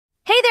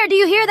there, do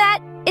you hear that?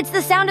 It's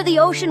the sound of the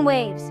ocean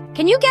waves.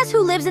 Can you guess who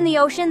lives in the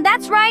ocean?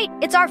 That's right,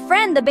 it's our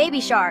friend, the baby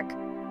shark.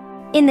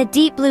 In the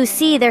deep blue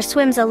sea, there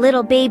swims a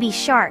little baby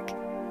shark.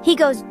 He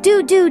goes,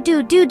 do, do,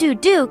 do, do, do,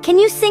 do. Can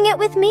you sing it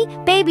with me?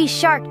 Baby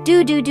shark,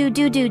 do, do, do,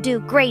 do, do, do.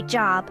 Great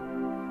job.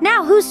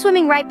 Now, who's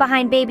swimming right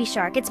behind baby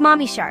shark? It's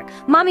mommy shark.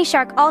 Mommy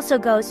shark also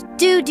goes,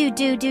 do, do,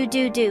 do, do,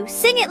 do, do.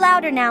 Sing it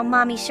louder now,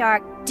 mommy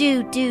shark.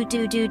 Do, do,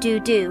 do, do, do,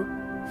 do.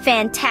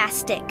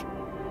 Fantastic.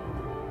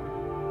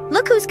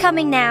 Look who's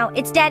coming now.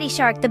 It's Daddy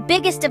Shark, the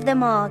biggest of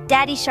them all.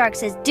 Daddy Shark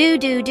says, do,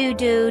 do, do,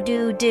 do,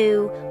 do,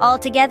 do. All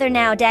together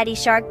now, Daddy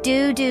Shark,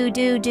 do, do,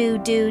 do, do,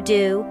 do,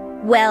 do.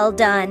 Well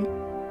done.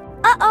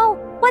 Uh-oh,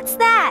 what's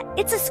that?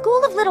 It's a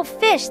school of little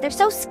fish. They're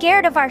so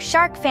scared of our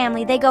shark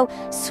family. They go,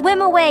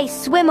 swim away,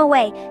 swim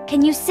away.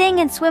 Can you sing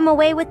and swim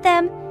away with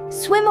them?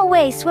 Swim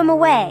away, swim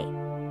away.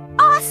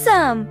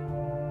 Awesome!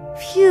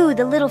 Phew,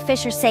 the little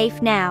fish are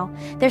safe now.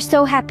 They're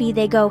so happy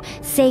they go,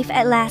 safe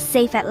at last,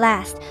 safe at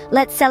last.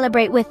 Let's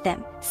celebrate with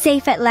them.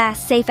 Safe at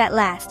last, safe at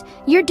last.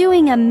 You're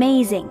doing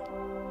amazing.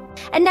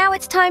 And now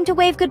it's time to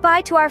wave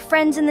goodbye to our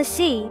friends in the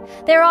sea.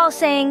 They're all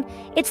saying,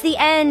 it's the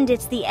end,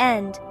 it's the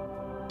end.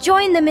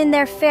 Join them in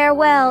their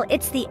farewell.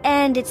 It's the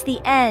end, it's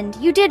the end.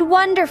 You did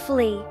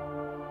wonderfully.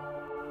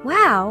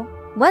 Wow,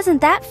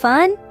 wasn't that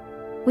fun?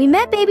 We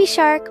met Baby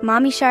Shark,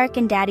 Mommy Shark,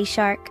 and Daddy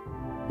Shark.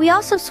 We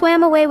also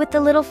swam away with the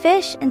little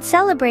fish and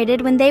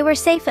celebrated when they were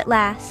safe at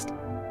last.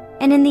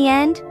 And in the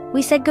end,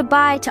 we said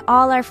goodbye to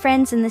all our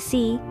friends in the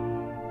sea.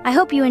 I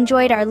hope you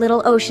enjoyed our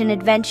little ocean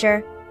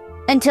adventure.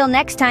 Until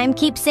next time,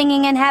 keep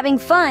singing and having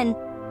fun.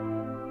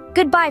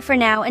 Goodbye for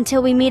now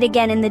until we meet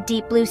again in the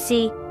deep blue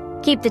sea.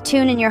 Keep the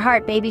tune in your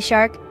heart, Baby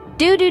Shark.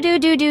 Do, do, do,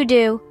 do, do,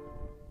 do.